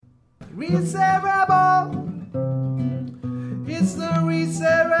Reset Rebel. It's the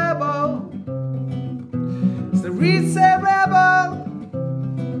Reset Rebel. It's the Reset Rebel.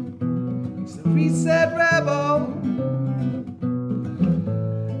 It's the Reset Rebel.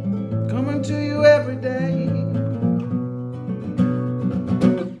 Coming to you every day.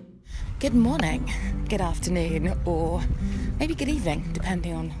 Good morning, good afternoon, or maybe good evening,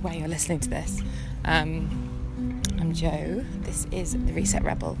 depending on where you're listening to this. I'm Jo, this is the Reset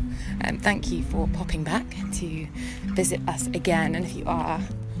Rebel. Thank you for popping back to visit us again, and if you are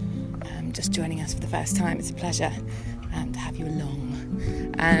just joining us for the first time, it's a pleasure to have you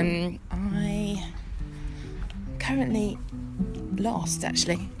along. I currently lost,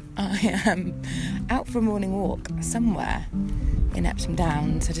 actually. I am out for a morning walk somewhere in Epsom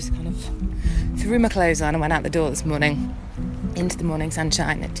Downs. I just kind of threw my clothes on and went out the door this morning into the morning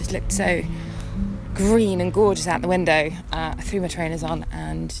sunshine. It just looked so green and gorgeous out the window. I threw my trainers on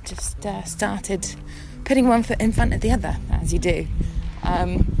and just started putting one foot in front of the other, as you do.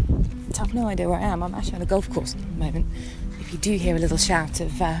 I have no idea where I am. I'm actually on a golf course at the moment. If you do hear a little shout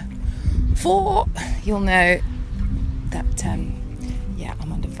of "four," you'll know that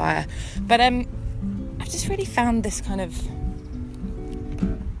I'm under fire. But I've just really found this kind of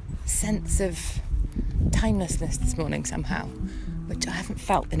sense of timelessness this morning somehow, which I haven't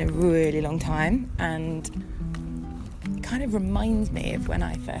felt in a really long time, and it kind of reminds me of when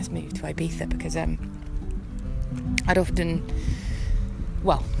I first moved to Ibiza, because I'd often,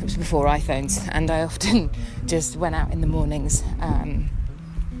 it was before iPhones, and I often just went out in the mornings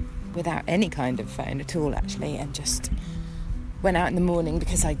without any kind of phone at all, actually, and just went out in the morning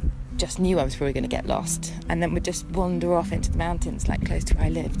because I just knew I was probably going to get lost, and then would just wander off into the mountains, like close to where I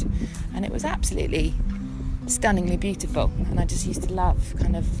lived, and it was absolutely stunningly beautiful. And I just used to love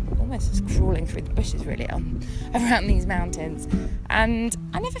kind of almost just crawling through the bushes really around these mountains, and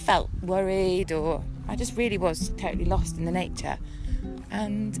I never felt worried, or I just really was totally lost in the nature.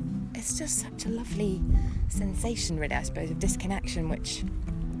 And it's just such a lovely sensation, really, I suppose, of disconnection, which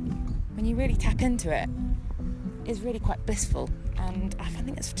when you really tap into it is really quite blissful. And I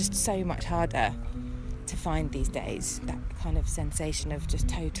think it's just so much harder to find these days, that kind of sensation of just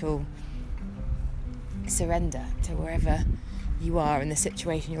total surrender to wherever you are in the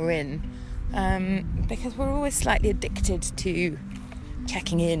situation you're in, because we're always slightly addicted to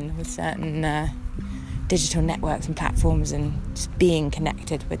checking in with certain digital networks and platforms, and just being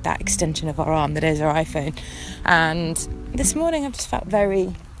connected with that extension of our arm that is our iPhone. And this morning I've just felt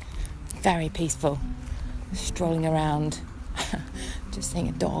very, very peaceful, strolling around, just seeing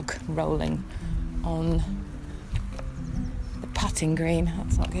a dog rolling on the putting green.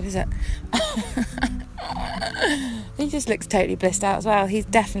 That's not good, is it? He just looks totally blissed out as well. He's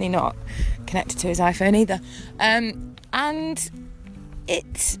definitely not connected to his iPhone either. And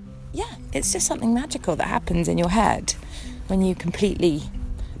it's just something magical that happens in your head when you completely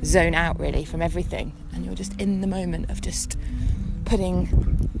zone out, really, from everything, and you're just in the moment of just putting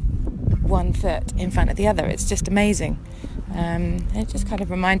one foot in front of the other. It's just amazing. It just kind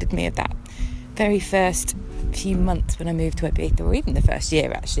of reminded me of that very first few months when I moved to Ibiza, or even the first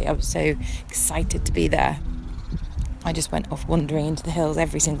year, actually. I was so excited to be there. I just went off wandering into the hills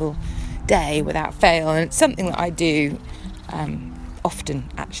every single day without fail, and it's something that I do often,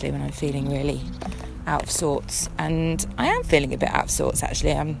 actually, when I'm feeling really out of sorts. And I am feeling a bit out of sorts,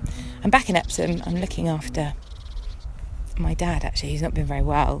 actually. I'm back in Epsom. I'm looking after my dad, actually, who's not been very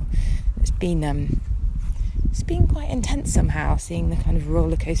well. It's been quite intense somehow, seeing the kind of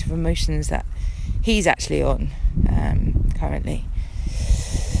roller coaster of emotions that he's actually on currently,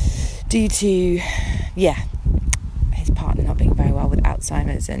 due to his partner not being very well with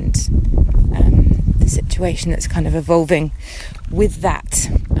Alzheimer's, and the situation that's kind of evolving with that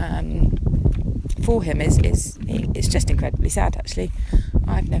for him is it's just incredibly sad, actually.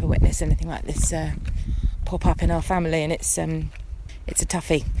 I've never witnessed anything like this pop up in our family, and it's a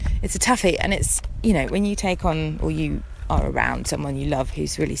toughie. It's a toughie, and it's, when you take on, or you are around someone you love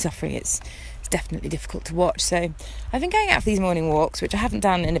who's really suffering, it's definitely difficult to watch. So I've been going out for these morning walks, which I haven't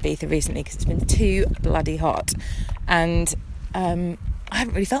done in Ibiza recently because it's been too bloody hot, and I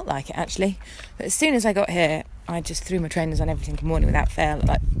haven't really felt like it, actually. But as soon as I got here, I just threw my trainers on every single morning without fail at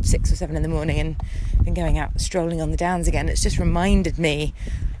like 6 or 7 in the morning, and been going out strolling on the downs again. It's just reminded me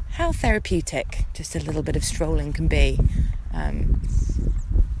how therapeutic just a little bit of strolling can be.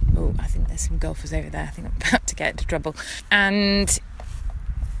 I think there's some golfers over there. I think I'm about to get into trouble. And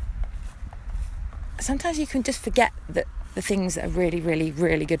sometimes you can just forget that the things that are really, really,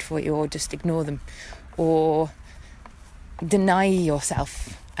 really good for you, or just ignore them, or deny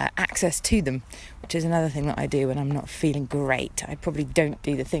yourself access to them, which is another thing that I do when I'm not feeling great. I probably don't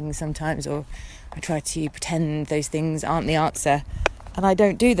do the things sometimes, or I try to pretend those things aren't the answer, and I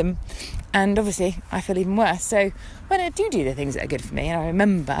don't do them. And obviously I feel even worse. So when I do the things that are good for me, and I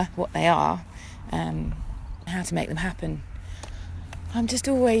remember what they are, how to make them happen, I'm just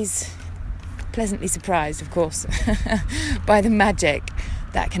always pleasantly surprised, of course, by the magic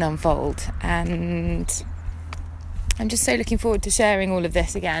that can unfold. And I'm just so looking forward to sharing all of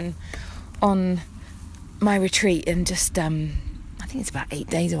this again on my retreat in just, I think it's about 8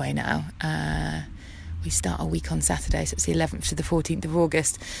 days away now. We start our week on Saturday, so it's the 11th to the 14th of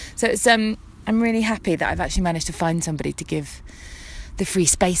August. So it's I'm really happy that I've actually managed to find somebody to give the free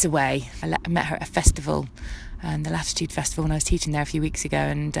space away. I met her at a festival, the Latitude Festival, when I was teaching there a few weeks ago,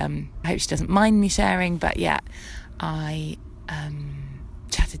 and I hope she doesn't mind me sharing, but yeah, I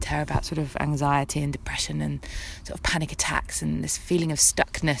chatted to her about sort of anxiety and depression and sort of panic attacks and this feeling of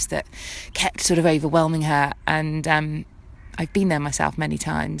stuckness that kept sort of overwhelming her. And I've been there myself many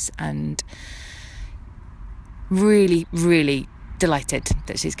times, and really, really delighted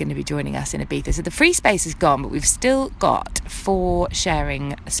that she's going to be joining us in Ibiza. So the free space is gone, but we've still got 4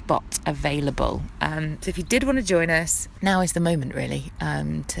 sharing spots available. So if you did want to join us, now is the moment really,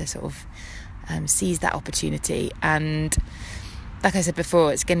 to sort of seize that opportunity. And like I said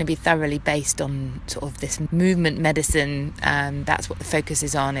before, it's going to be thoroughly based on sort of this movement medicine. That's what the focus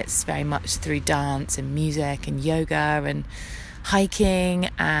is on. It's very much through dance and music and yoga and hiking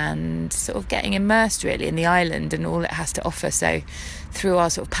and sort of getting immersed really in the island and all it has to offer. So through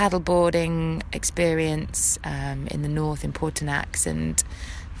our sort of paddleboarding experience in the north in Portinax, and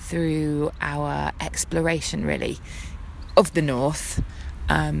through our exploration really of the north,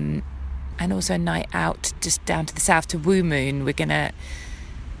 and also a night out just down to the south to Woo Moon, we're going to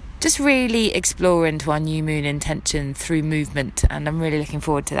just really explore into our new moon intention through movement, and I'm really looking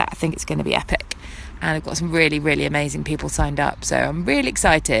forward to that. I think it's going to be epic, and I've got some really, really amazing people signed up, so I'm really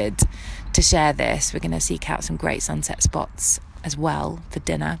excited to share this. We're going to seek out some great sunset spots as well for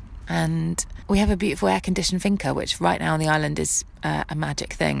dinner, and we have a beautiful air-conditioned finca, which right now on the island is a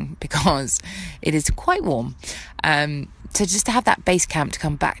magic thing because it is quite warm. So just to have that base camp to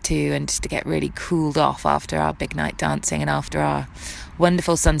come back to, and just to get really cooled off after our big night dancing and after our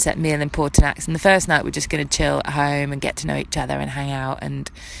wonderful sunset meal in Portinax. And the first night we're just going to chill at home and get to know each other and hang out and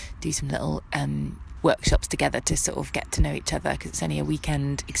do some little workshops together to sort of get to know each other, because it's only a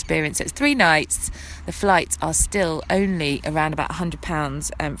weekend experience. So it's 3 nights. The flights are still only around about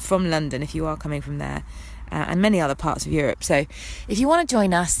 £100 from London if you are coming from there, and many other parts of Europe. So if you want to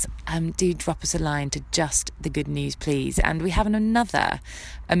join us, do drop us a line to Just the Good News Please. And we have another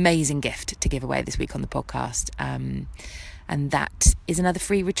amazing gift to give away this week on the podcast, and that is another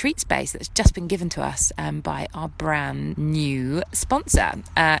free retreat space that's just been given to us by our brand new sponsor,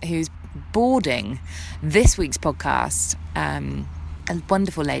 who's boarding this week's podcast, a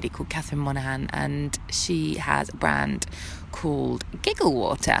wonderful lady called Catherine Monaghan, and she has a brand called Giggle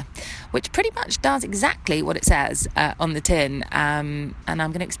Water, which pretty much does exactly what it says on the tin, and I'm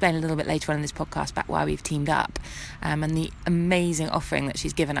going to explain a little bit later on in this podcast about why we've teamed up, and the amazing offering that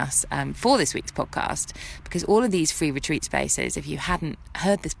she's given us for this week's podcast, because all of these free retreat spaces, if you hadn't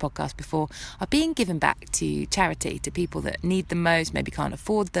heard this podcast before, are being given back to charity, to people that need them most, maybe can't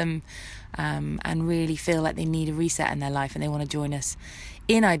afford them, and really feel like they need a reset in their life, and they want to join us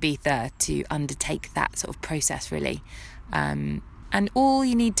in Ibiza to undertake that sort of process really. And all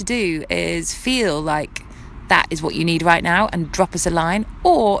you need to do is feel like that is what you need right now, and drop us a line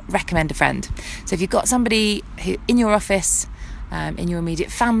or recommend a friend. So if you've got somebody who in your office, in your immediate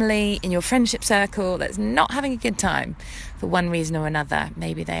family, in your friendship circle that's not having a good time for one reason or another,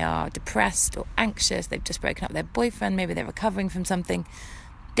 maybe they are depressed or anxious, they've just broken up with their boyfriend, maybe they're recovering from something,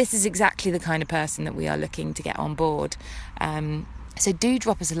 this is exactly the kind of person that we are looking to get on board. So do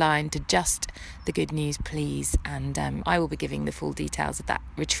drop us a line to Just the Good News Please, and I will be giving the full details of that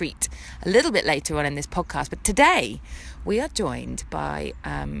retreat a little bit later on in this podcast. But today we are joined by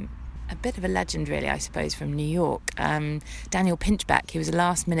a bit of a legend really, I suppose, from New York, Daniel Pinchbeck. He was a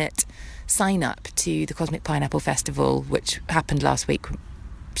last minute sign up to the Cosmic Pineapple Festival, which happened last week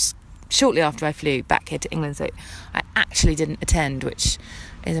shortly after I flew back here to England, so I actually didn't attend, which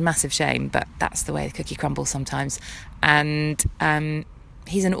is a massive shame, but that's the way the cookie crumbles sometimes. And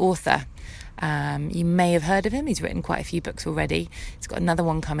he's an author. You may have heard of him. He's written quite a few books already. He's got another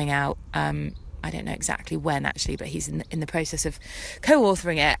one coming out. I don't know exactly when actually, but he's in the process of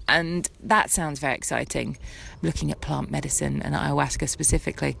co-authoring it, and that sounds very exciting, looking at plant medicine and ayahuasca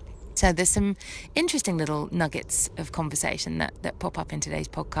specifically. So there's some interesting little nuggets of conversation that pop up in today's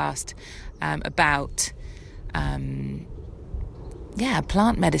podcast about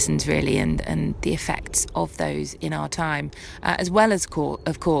plant medicines really, and the effects of those in our time, as well as,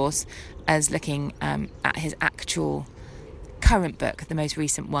 of course, as looking at his actual current book, the most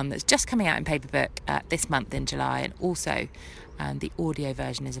recent one that's just coming out in paper book this month in July, and also the audio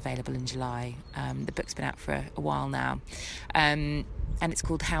version is available in July. The book's been out for a while now, and it's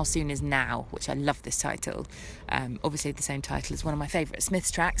called How Soon Is Now, which I love this title. Obviously the same title as one of my favourite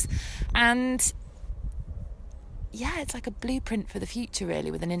Smiths tracks, and it's like a blueprint for the future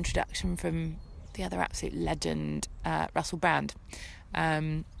really, with an introduction from the other absolute legend, Russell Brand.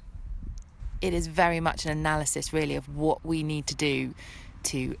 It is very much an analysis really of what we need to do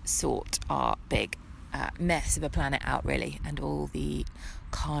to sort our big mess of a planet out really, and all the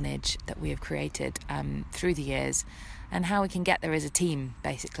carnage that we have created through the years, and how we can get there as a team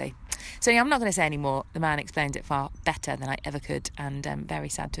basically. So I'm not going to say any more. The man explains it far better than I ever could, and I'm very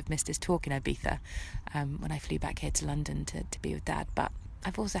sad to have missed his talk in Ibiza when I flew back here to London to be with Dad. But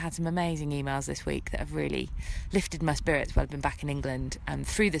I've also had some amazing emails this week that have really lifted my spirits while I've been back in England,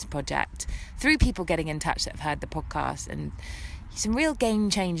 through this project, through people getting in touch that have heard the podcast, and some real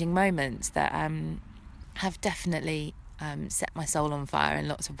game-changing moments that have definitely set my soul on fire in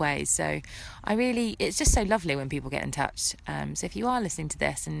lots of ways. So it's just so lovely when people get in touch. So if you are listening to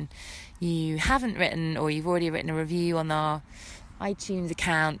this and you haven't written, or you've already written a review on our iTunes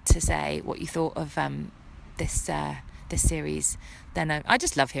account to say what you thought of this series, then I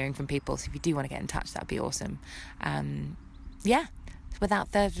just love hearing from people. So if you do want to get in touch, that'd be awesome.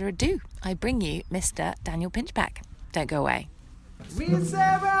 Without further ado, I bring you Mr. Daniel Pinchbeck. Don't go away.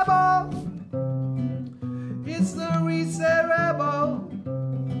 Reset Rebel. It's the Reset Rebel.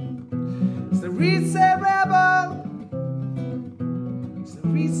 It's the Reset Rebel. It's the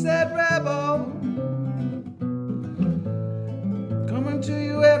Reset Rebel. Coming to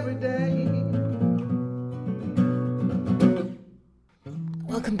you every day.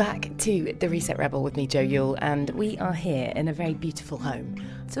 Welcome back to The Reset Rebel with me, Jo Yule, and we are here in a very beautiful home,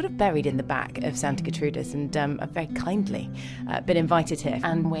 sort of buried in the back of Santa Gertrudis, and I've very kindly been invited here,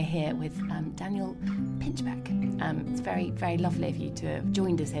 and we're here with Daniel Pinchbeck. It's very, very lovely of you to have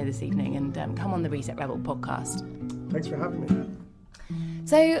joined us here this evening and come on the Reset Rebel podcast. Thanks for having me.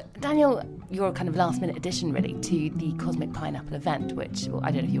 So, Daniel, you're a kind of last-minute addition, really, to the Cosmic Pineapple event, which, well,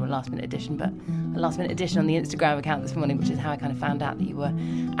 I don't know if you were a last-minute addition, but a last-minute addition on the Instagram account this morning, which is how I kind of found out that you were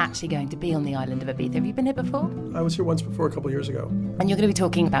actually going to be on the island of Ibiza. Have you been here before? I was here once before, a couple of years ago. And you're going to be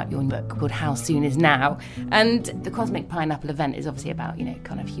talking about your book called How Soon Is Now. And the Cosmic Pineapple event is obviously about,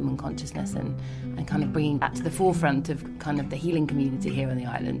 kind of human consciousness and kind of bringing that to the forefront of kind of the healing community here on the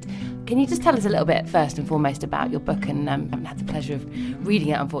island. Can you just tell us a little bit, first and foremost, about your book? And I haven't had the pleasure of reading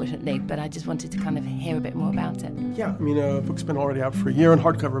it, unfortunately, but I just wanted to kind of hear a bit more about it. Yeah, the book's been already out for a year in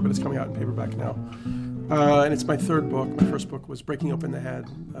hardcover, but it's coming out in paperback now. And it's my third book. My first book was Breaking Open the Head.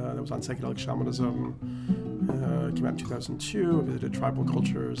 That was on psychedelic shamanism. It came out in 2002. I visited tribal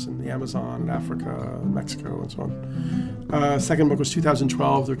cultures in the Amazon, Africa, Mexico, and so on. Second book was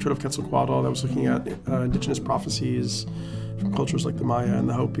 2012, The Retreat of Quetzalcoatl. That was looking at indigenous prophecies from cultures like the Maya and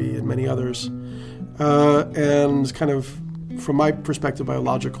the Hopi and many others. And kind of, from my perspective,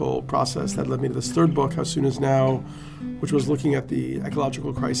 biological process that led me to this third book, How Soon Is Now, which was looking at the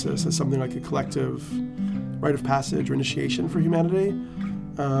ecological crisis as something like a collective rite of passage or initiation for humanity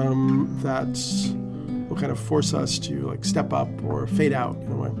that will kind of force us to step up or fade out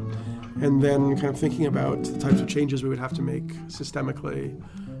in a way. And then kind of thinking about the types of changes we would have to make systemically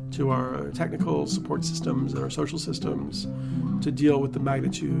to our technical support systems and our social systems to deal with the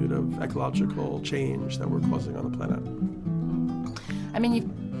magnitude of ecological change that we're causing on the planet.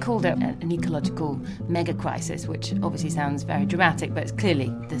 You've called it an ecological mega crisis, which obviously sounds very dramatic, but it's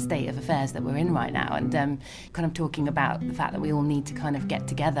clearly the state of affairs that we're in right now, and kind of talking about the fact that we all need to kind of get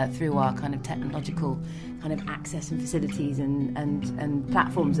together through our kind of technological kind of access and facilities and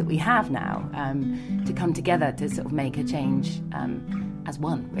platforms that we have now to come together to sort of make a change as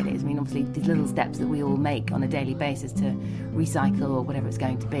one, really. Obviously these little steps that we all make on a daily basis to recycle or whatever it's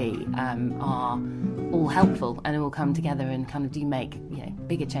going to be are all helpful, and it will come together and kind of do make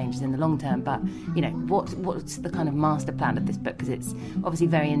bigger changes in the long term. But what's the kind of master plan of this book? Because it's obviously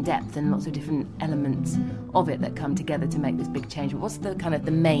very in depth and lots of different elements of it that come together to make this big change. But what's the kind of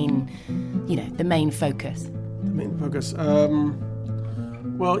the main focus? The main focus.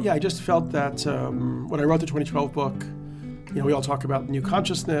 I just felt that when I wrote the 2012 book, we all talk about new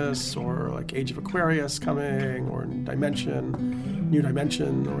consciousness or like Age of Aquarius coming or new dimension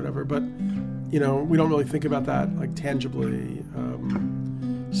or whatever, but we don't really think about that tangibly. I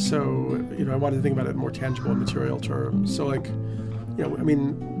wanted to think about it in more tangible and material terms. So I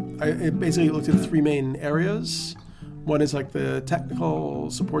basically looked at three main areas. One is like the technical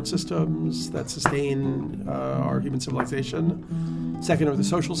support systems that sustain our human civilization. Second are the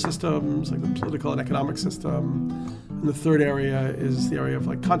social systems, like the political and economic system. And the third area is the area of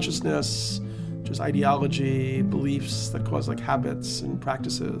like consciousness, which is ideology, beliefs that cause like habits and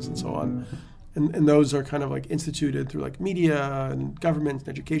practices and so on. And those are kind of like instituted through like media and government and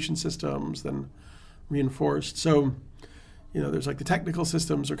education systems, then reinforced. So, there's like the technical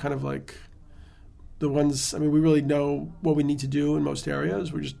systems are kind of like the ones, we really know what we need to do in most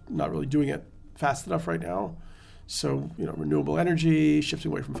areas. We're just not really doing it fast enough right now. So, renewable energy,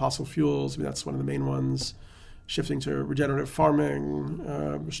 shifting away from fossil fuels, that's one of the main ones. Shifting to regenerative farming,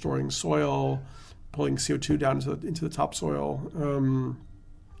 restoring soil, pulling CO2 down into the topsoil.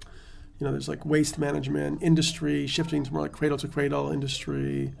 There's like waste management, industry, shifting to more like cradle-to-cradle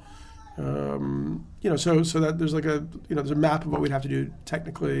industry. So that there's like there's a map of what we'd have to do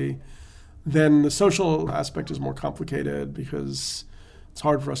technically. Then the social aspect is more complicated because it's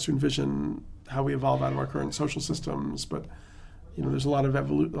hard for us to envision how we evolve out of our current social systems. But there's a lot of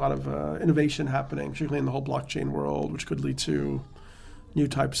innovation happening, particularly in the whole blockchain world, which could lead to new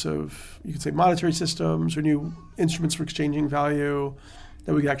types of, you could say, monetary systems or new instruments for exchanging value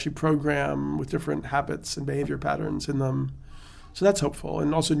that we could actually program with different habits and behavior patterns in them. So that's hopeful.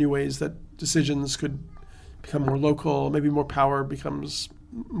 And also new ways that decisions could become more local, maybe more power becomes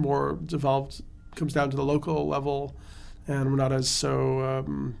more devolved, comes down to the local level, and we're not as so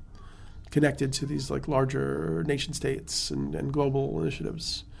connected to these like larger nation states and global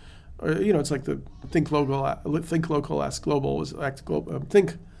initiatives. It's like the think local, act global was act global.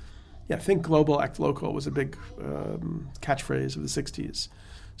 Think global, act local was a big catchphrase of the 60s.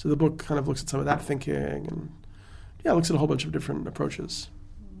 So the book kind of looks at some of that thinking and looks at a whole bunch of different approaches.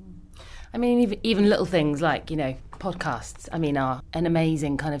 Even little things like, podcasts, are an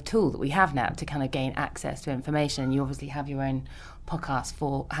amazing kind of tool that we have now to kind of gain access to information. You obviously have your own podcast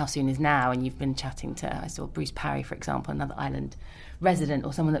for How Soon Is Now, and you've been chatting to, I saw Bruce Parry, for example, another island resident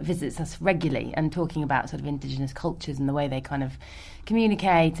or someone that visits us regularly, and talking about sort of indigenous cultures and the way they kind of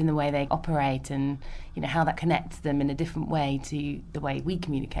communicate and the way they operate, and how that connects them in a different way to the way we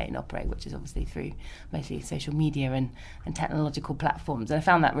communicate and operate, which is obviously through mostly social media and technological platforms. And I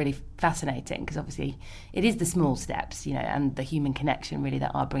found that really fascinating because obviously it is the small steps, and the human connection really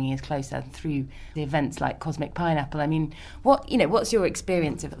that are bringing us closer through the events like Cosmic Pineapple. What's your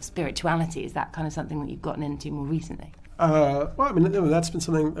experience of spirituality? Is that kind of something that you've gotten into more recently? That's been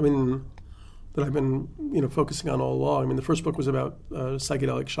something, that I've been, focusing on all along. The first book was about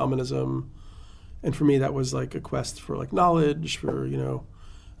psychedelic shamanism, and for me that was like a quest for like knowledge.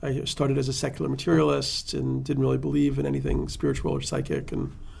 I started as a secular materialist and didn't really believe in anything spiritual or psychic,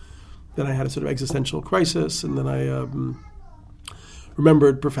 and then I had a sort of existential crisis, and then I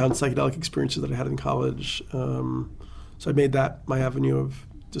remembered profound psychedelic experiences that I had in college. So I made that my avenue of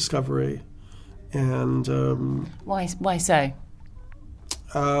discovery. And why so?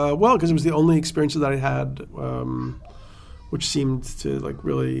 Because it was the only experiences that I had, which seemed to like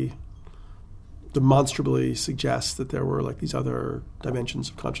really demonstrably suggest that there were like these other dimensions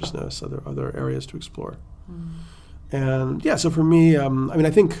of consciousness, other areas to explore. And so for me,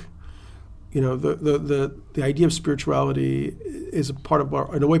 I think the idea of spirituality is a part of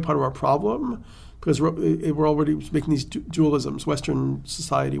part of our problem. Because we're already making these dualisms. Western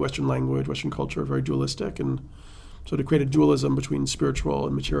society, Western language, Western culture are very dualistic. And so to create a dualism between spiritual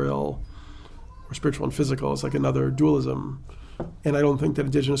and material, or spiritual and physical, is like another dualism. And I don't think that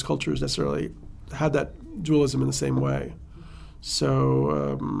indigenous cultures necessarily had that dualism in the same way.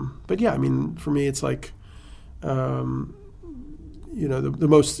 So, for me, it's like, the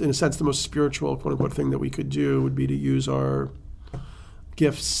most, in a sense, the most spiritual, quote unquote, thing that we could do would be to use our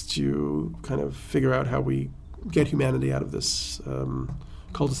gifts to kind of figure out how we get humanity out of this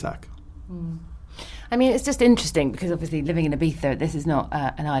cul-de-sac. It's just interesting because obviously living in Ibiza, this is not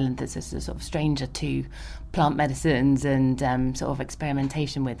an island that's a sort of stranger to plant medicines and sort of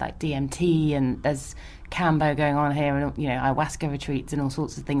experimentation with like DMT, and there's Cambo going on here, and ayahuasca retreats and all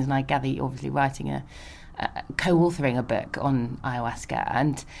sorts of things. And I gather you're obviously writing co-authoring a book on ayahuasca.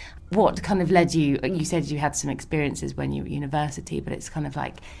 And what kind of led you said you had some experiences when you were at university, but it's kind of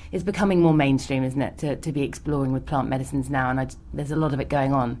like, it's becoming more mainstream, isn't it, to be exploring with plant medicines now, and there's a lot of it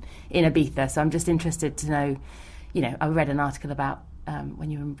going on in Ibiza. So I'm just interested to know, I read an article about when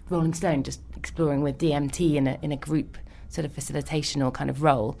you were in Rolling Stone, just exploring with DMT in a group sort of facilitational kind of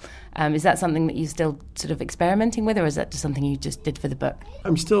role. Is that something that you're still sort of experimenting with, or is that just something you just did for the book?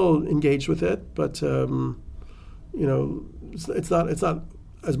 I'm still engaged with it, but it's not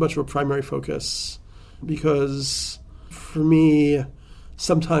as much of a primary focus, because for me,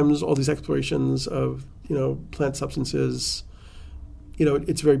 sometimes all these explorations of plant substances,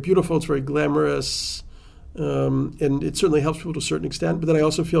 it's very beautiful, it's very glamorous, and it certainly helps people to a certain extent. But then I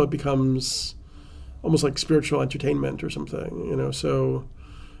also feel it becomes almost like spiritual entertainment or something, So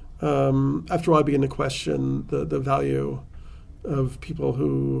after a while, I begin to question the value of people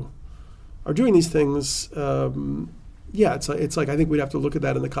who are doing these things. It's like I think we'd have to look at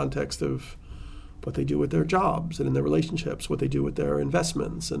that in the context of what they do with their jobs and in their relationships, what they do with their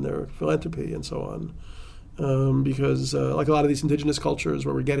investments and their philanthropy and so on. Because like a lot of these indigenous cultures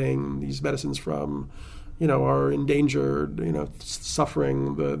where we're getting these medicines from, are endangered,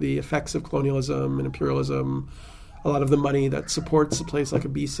 suffering the effects of colonialism and imperialism. A lot of the money that supports a place like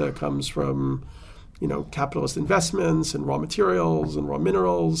Ibiza comes from, capitalist investments and raw materials and raw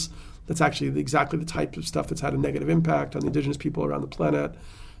minerals. That's actually exactly the type of stuff that's had a negative impact on the indigenous people around the planet.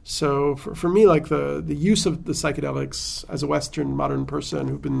 So for me, like the use of the psychedelics as a Western modern person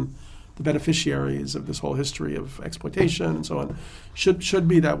who've been the beneficiaries of this whole history of exploitation and so on, should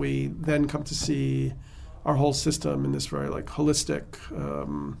be that we then come to see our whole system in this very like holistic,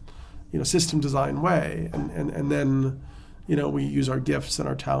 system design way, and then we use our gifts and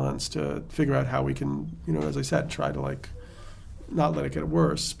our talents to figure out how we can, as I said, try to like not let it get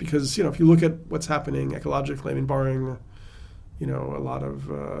worse. Because if you look at what's happening ecologically, I mean, barring a lot of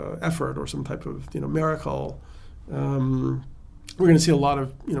effort or some type of miracle, we're going to see a lot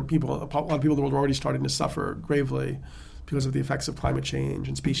of people in the world are already starting to suffer gravely because of the effects of climate change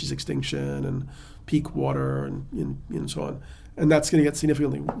and species extinction and peak water and so on. And that's going to get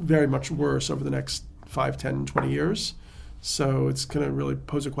significantly very much worse over the next 5, 10, 20 years. So it's going to really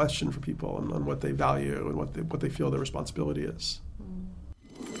pose a question for people on what they value and what they feel their responsibility is.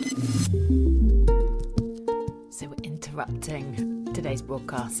 So we're interrupting today's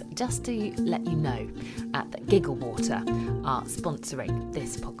broadcast just to let you know that Giggle Water are sponsoring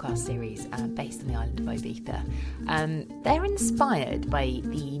this podcast series based on the island of Ibiza. They're inspired by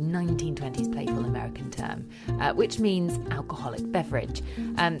the 1920s playful American term, which means alcoholic beverage.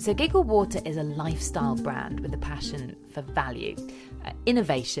 So Giggle Water is a lifestyle brand with a passion for value,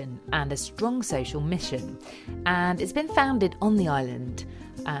 innovation and a strong social mission. And it's been founded on the island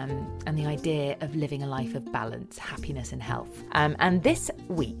and the idea of living a life of balance, happiness and health. And this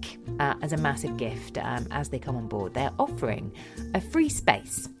week, as a massive gift, as they come on board, they're offering a free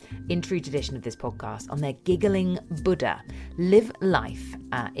space in true tradition of this podcast on their Giggling Buddha Live Life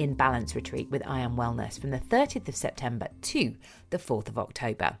in Balance retreat with I Am Wellness from the 30th of September to the 4th of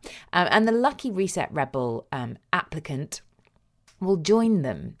October. And the lucky Reset Rebel applicant will join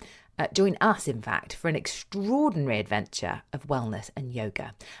us, in fact, for an extraordinary adventure of wellness and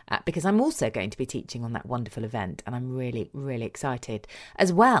yoga, because I'm also going to be teaching on that wonderful event, and I'm really, really excited,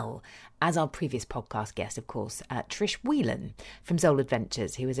 as well as our previous podcast guest, of course, Trish Whelan from Soul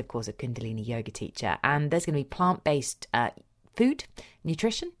Adventures, who is, of course, a Kundalini yoga teacher, and there's going to be plant-based food,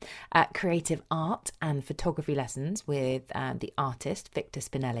 nutrition, creative art and photography lessons with the artist Victor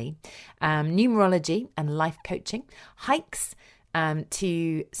Spinelli, numerology and life coaching, hikes,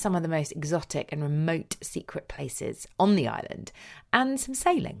 to some of the most exotic and remote secret places on the island, and some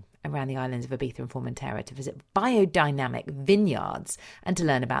sailing around the islands of Ibiza and Formentera to visit biodynamic vineyards and to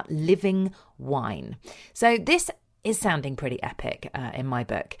learn about living wine. So this is sounding pretty epic in my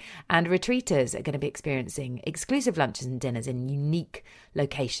book, and retreaters are going to be experiencing exclusive lunches and dinners in unique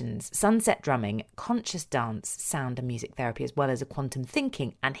locations, sunset drumming, conscious dance, sound and music therapy, as well as a quantum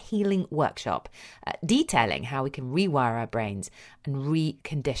thinking and healing workshop detailing how we can rewire our brains and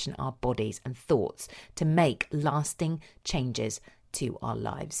recondition our bodies and thoughts to make lasting changes to our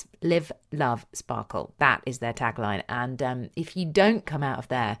lives. Live, love, sparkle. That is their tagline. And if you don't come out of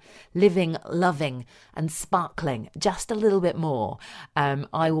there living, loving and sparkling just a little bit more,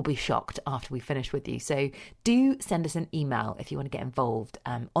 I will be shocked after we finish with you. So do send us an email if you want to get involved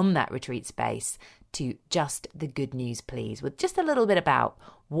on that retreat space to Just the Good News Please, with just a little bit about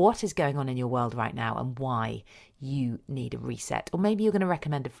what is going on in your world right now and why you need a reset. Or maybe you're going to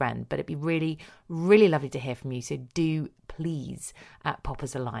recommend a friend, but it'd be really, really lovely to hear from you. So do please pop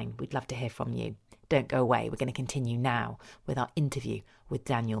us a line. We'd love to hear from you. Don't go away. We're going to continue now with our interview with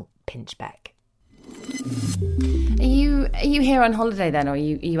Daniel Pinchbeck. Are you here on holiday then, or are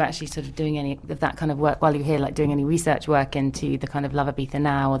you actually sort of doing any of that kind of work while you're here, like doing any research work into the kind of Love Ibiza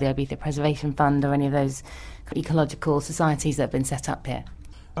Now or the Ibiza Preservation Fund or any of those ecological societies that have been set up here?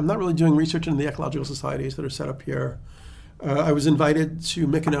 I'm not really doing research into the ecological societies that are set up here. I was invited to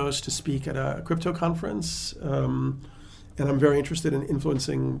Mykonos to speak at a crypto conference, and I'm very interested in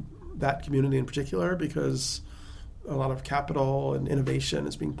influencing that community in particular because a lot of capital and innovation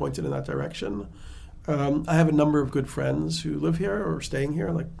is being pointed in that direction. I have a number of good friends who live here or are staying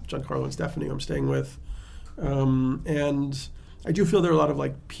here, like Giancarlo and Stephanie, who I'm staying with. And I do feel there are a lot of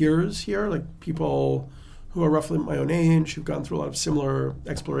like peers here, like people who are roughly my own age, who've gone through a lot of similar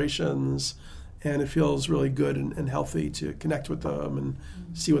explorations, and it feels really good and healthy to connect with them and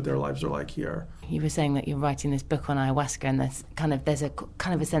see what their lives are like here. You were saying that you're writing this book on ayahuasca, and there's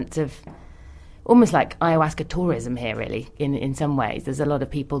a sense of almost like ayahuasca tourism here, really, in some ways. There's a lot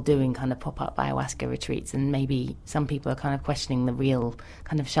of people doing kind of pop-up ayahuasca retreats, and maybe some people are kind of questioning the real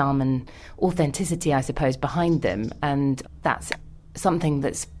kind of shaman authenticity, I suppose, behind them, and that's something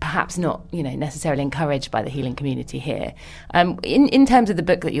that's perhaps not, necessarily encouraged by the healing community here. In terms of the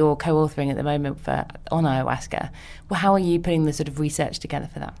book that you're co-authoring at the moment on ayahuasca, how are you putting the sort of research together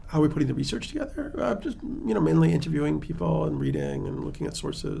for that? How are we putting the research together? Just, mainly interviewing people and reading and looking at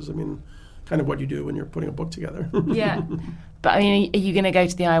sources. I mean, kind of what you do when you're putting a book together. Yeah. But, are you going to go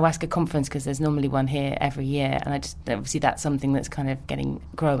to the ayahuasca conference? Because there's normally one here every year, and obviously that's something that's kind of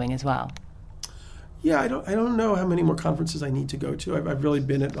growing as well. Yeah, I don't know how many more conferences I need to go to. I've really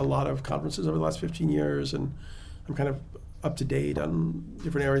been at a lot of conferences over the last 15 years, and I'm kind of up to date on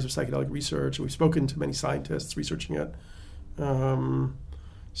different areas of psychedelic research. We've spoken to many scientists researching it. The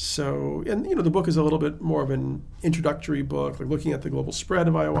book is a little bit more of an introductory book, like looking at the global spread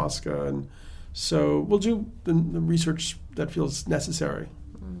of ayahuasca, and so we'll do the research that feels necessary.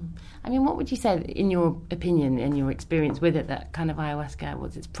 I mean, what would you say, in your opinion, in your experience with it, that kind of ayahuasca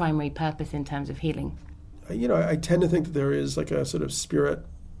was its primary purpose in terms of healing? I tend to think that there is like a sort of spirit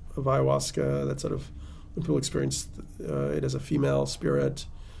of ayahuasca that sort of, when people experience it as a female spirit,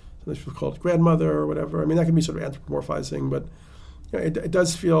 sometimes people call it grandmother or whatever. That can be sort of anthropomorphizing, but it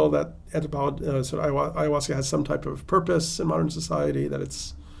does feel that ayahuasca has some type of purpose in modern society, that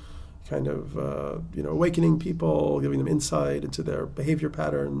it's kind of awakening people, giving them insight into their behavior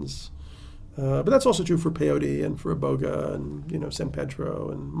patterns. But that's also true for peyote and for iboga and San Pedro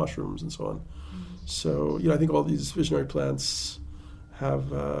and mushrooms and so on. So I think all these visionary plants have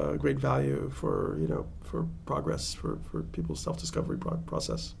great value for progress, for people's self-discovery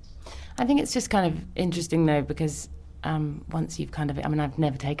process. I think it's just kind of interesting though, because once you've I've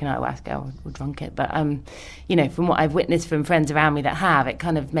never taken ayahuasca or drunk it, but from what I've witnessed from friends around me that have, it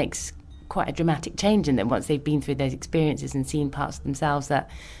kind of makes quite a dramatic change in them once they've been through those experiences and seen parts of themselves that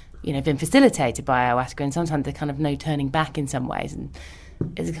have been facilitated by ayahuasca, and sometimes there's kind of no turning back in some ways, and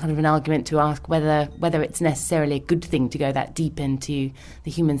it's kind of an argument to ask whether it's necessarily a good thing to go that deep into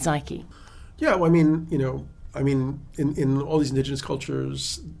the human psyche. Yeah, well, in all these indigenous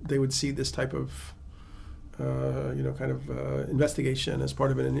cultures, they would see this type of investigation as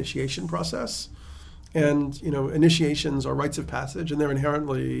part of an initiation process. And, initiations are rites of passage, and they're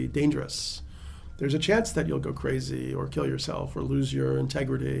inherently dangerous. There's a chance that you'll go crazy or kill yourself or lose your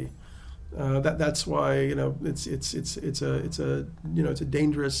integrity. That's why, it's a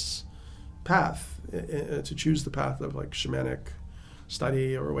dangerous path to choose the path of like shamanic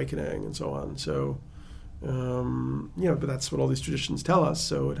study or awakening and so on. So, but that's what all these traditions tell us.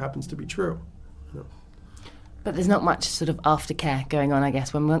 So it happens to be true. But there's not much sort of aftercare going on, I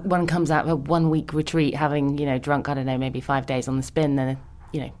guess. When one comes out of a 1 week retreat, having, drunk, I don't know, maybe 5 days on the spin, then,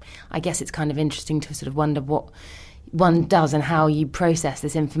 I guess it's kind of interesting to sort of wonder what one does and how you process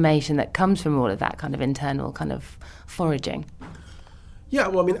this information that comes from all of that kind of internal kind of foraging. Yeah,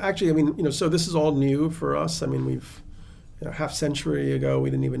 well, so this is all new for us. We've, half century ago,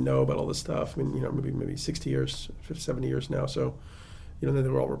 we didn't even know about all this stuff. Maybe 60 years, 50, 70 years now, so... then they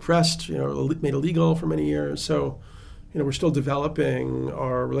were all repressed, made illegal for many years. So, we're still developing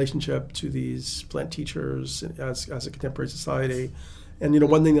our relationship to these plant teachers as a contemporary society. And,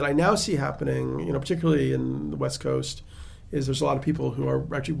 one thing that I now see happening, particularly in the West Coast, is there's a lot of people who are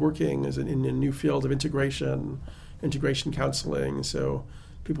actually working in a new field of integration counseling. So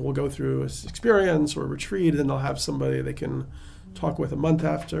people will go through an experience or a retreat, and then they'll have somebody they can talk with a month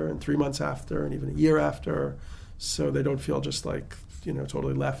after and 3 months after and even a year after, so they don't feel just like,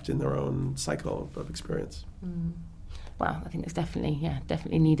 totally left in their own cycle of experience. Well, I think it's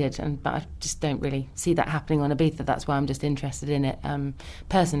definitely needed, but I just don't really see that happening on Ibiza. That's why I'm just interested in it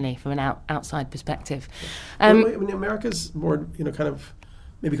personally from an outside perspective. America's more, kind of,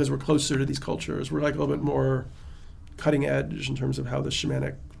 maybe because we're closer to these cultures, we're like a little bit more cutting edge in terms of how the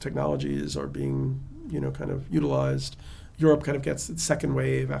shamanic technologies are being, kind of utilized. Europe kind of gets its second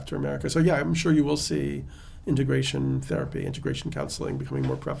wave after America. So yeah, I'm sure you will see integration therapy, integration counseling becoming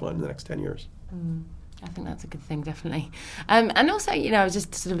more prevalent in the next 10 years. I think that's a good thing, definitely. And also, I was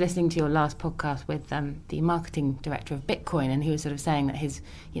just sort of listening to your last podcast with the marketing director of Bitcoin, and he was sort of saying that his,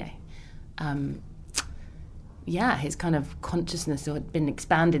 his kind of consciousness had been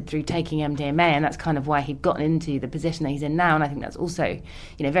expanded through taking MDMA, and that's kind of why he'd gotten into the position that he's in now. And I think that's also,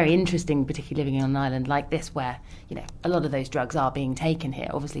 very interesting, particularly living on an island like this where, a lot of those drugs are being taken here,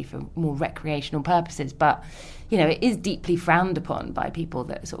 obviously for more recreational purposes. But, it is deeply frowned upon by people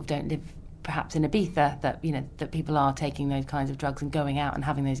that sort of don't live perhaps in Ibiza, that, that people are taking those kinds of drugs and going out and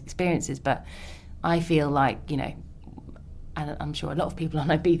having those experiences. But I feel like, and I'm sure a lot of people on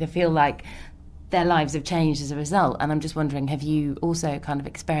Ibiza feel like their lives have changed as a result. And I'm just wondering, have you also kind of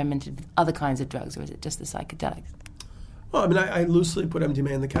experimented with other kinds of drugs, or is it just the psychedelics? Well, I mean, I loosely put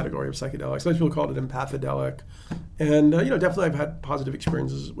MDMA in the category of psychedelics. Most people call it empathedelic. And, definitely I've had positive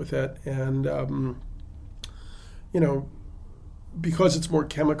experiences with it. And, because it's more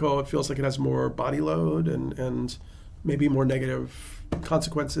chemical, it feels like it has more body load and maybe more negative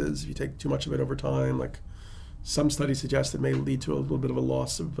consequences if you take too much of it over time. Like, some studies suggest it may lead to a little bit of a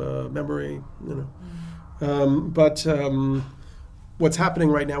loss of memory, But what's happening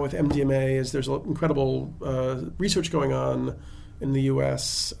right now with MDMA is there's incredible research going on in the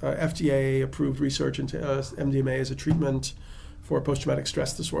U.S. FDA-approved research into MDMA as a treatment for post-traumatic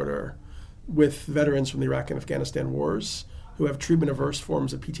stress disorder with veterans from the Iraq and Afghanistan wars who have treatment-averse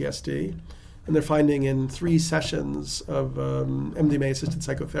forms of PTSD. And they're finding in 3 sessions of MDMA-assisted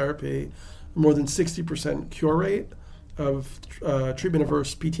psychotherapy more than 60% cure rate of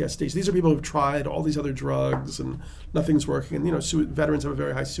treatment-averse PTSD. So these are people who've tried all these other drugs and nothing's working. And, veterans have a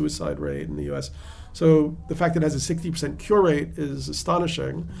very high suicide rate in the U.S. So the fact that it has a 60% cure rate is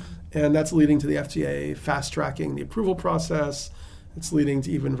astonishing. And that's leading to the FDA fast-tracking the approval process. It's leading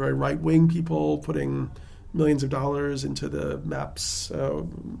to even very right-wing people putting millions of dollars into the MAPS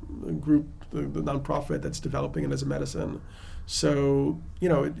group, the nonprofit that's developing it as a medicine. So,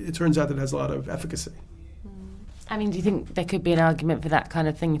 it turns out that it has a lot of efficacy. I mean, do you think there could be an argument for that kind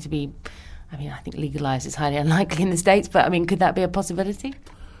of thing to be, I think legalised is highly unlikely in the States, but, could that be a possibility?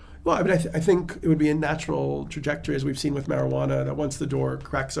 Well, I think it would be a natural trajectory, as we've seen with marijuana, that once the door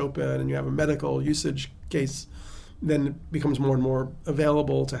cracks open and you have a medical usage case, then it becomes more and more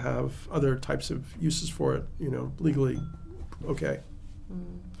available to have other types of uses for it, legally okay.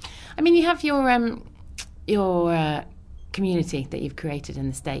 You have your community that you've created in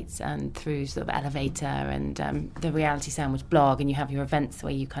the States, and through sort of Elevator and the Reality Sandwich blog, and you have your events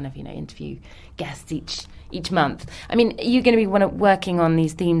where you kind of interview guests each month. Are you going to be working on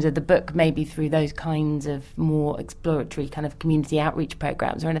these themes of the book maybe through those kinds of more exploratory kind of community outreach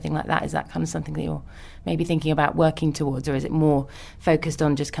programs or anything like that? Is that kind of something that you're maybe thinking about working towards, or is it more focused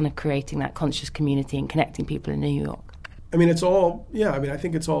on just kind of creating that conscious community and connecting people in New York? It's all, I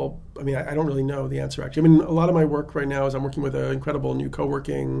think it's all, I don't really know the answer, actually. A lot of my work right now is I'm working with an incredible new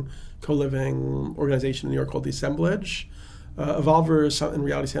co-working, co-living organization in New York called The Assemblage. Evolvers and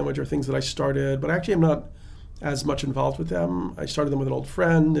Reality Sandwich are things that I started, but actually I'm not as much involved with them. I started them with an old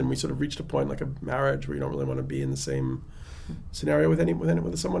friend, and we sort of reached a point like a marriage where you don't really want to be in the same scenario with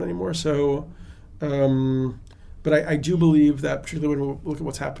someone anymore. So, but I do believe that, particularly when we look at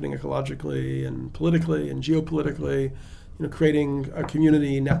what's happening ecologically and politically and geopolitically, creating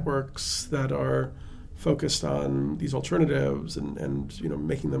community networks that are focused on these alternatives and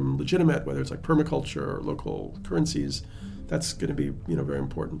making them legitimate, whether it's like permaculture or local currencies, that's going to be very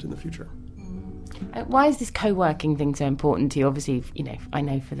important in the future. Why is this co-working thing so important to you? Obviously, I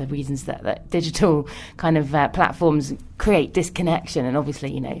know for the reasons that digital kind of platforms create disconnection, and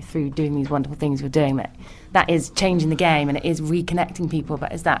obviously, through doing these wonderful things you're doing, that is changing the game and it is reconnecting people.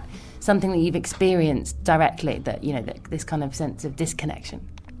 But is that something that you've experienced directly, that this kind of sense of disconnection?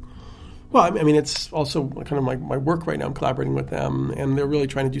 Well, it's also kind of my work right now. I'm collaborating with them, and they're really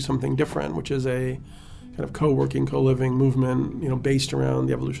trying to do something different, which is a kind of co-working, co-living movement, based around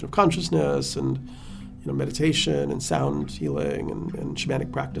the evolution of consciousness and, meditation and sound healing and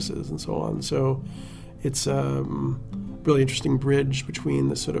shamanic practices and so on. So it's a really interesting bridge between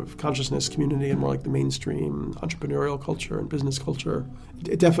the sort of consciousness community and more like the mainstream entrepreneurial culture and business culture.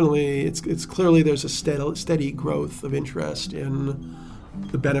 It definitely, it's clearly there's a steady growth of interest in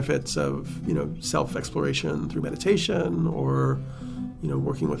the benefits of, self-exploration through meditation or,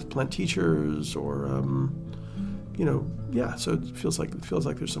 working with plant teachers or, so it feels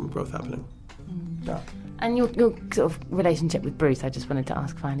like there's some growth happening. Yeah. And your sort of relationship with Bruce, I just wanted to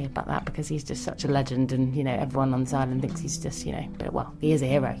ask finally about that, because he's just such a legend, and everyone on the island thinks he's just he is a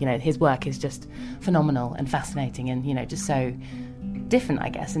hero. His work is just phenomenal and fascinating, and just so different, I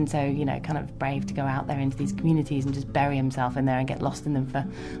guess, and so kind of brave to go out there into these communities and just bury himself in there and get lost in them for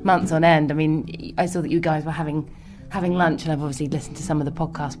months on end. I saw that you guys were having having lunch, and I've obviously listened to some of the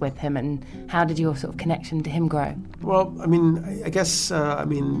podcasts with him. And how did your sort of connection to him grow? Well, I mean, I guess,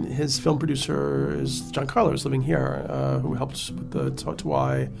 his film producer is Giancarlo, who's living here, who helped with the Talk to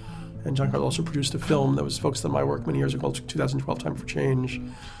Why. And Giancarlo also produced a film that was focused on my work many years ago called 2012 Time for Change.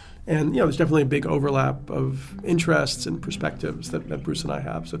 And, there's definitely a big overlap of interests and perspectives that Bruce and I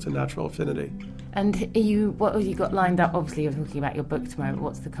have, so it's a natural affinity. And what have you got lined up? Obviously, you're talking about your book tomorrow, but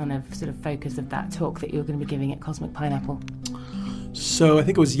what's the kind of sort of focus of that talk that you're going to be giving at Cosmic Pineapple? So I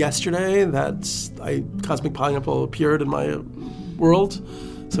think it was yesterday that Cosmic Pineapple appeared in my world.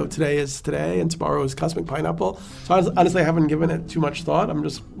 So today is today, and tomorrow is Cosmic Pineapple. So honestly, I haven't given it too much thought.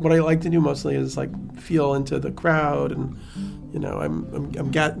 What I like to do mostly is like feel into the crowd, and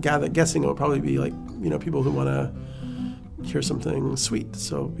I'm guessing it will probably be like people who want to hear something sweet.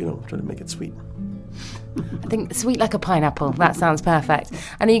 So try to make it sweet. I think sweet like a pineapple. That sounds perfect.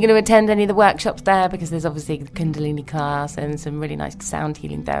 And are you going to attend any of the workshops there? Because there's obviously the Kundalini class and some really nice sound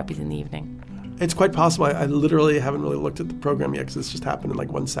healing therapies in the evening. It's quite possible. I literally haven't really looked at the program yet because it's just happened in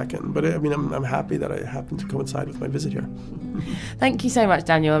like 1 second. But I'm happy that it happened to coincide with my visit here. Thank you so much,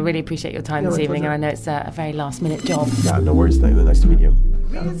 Daniel. I really appreciate your time this evening. Pleasure. And I know it's a very last-minute job. Yeah, no worries. Nice to meet you.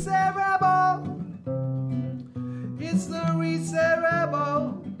 Miserable. It's the reset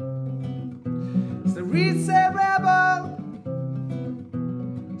rebel. It's the reset rebel.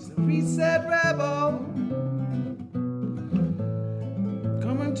 It's the reset rebel.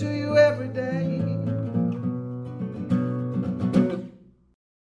 Coming to you every day.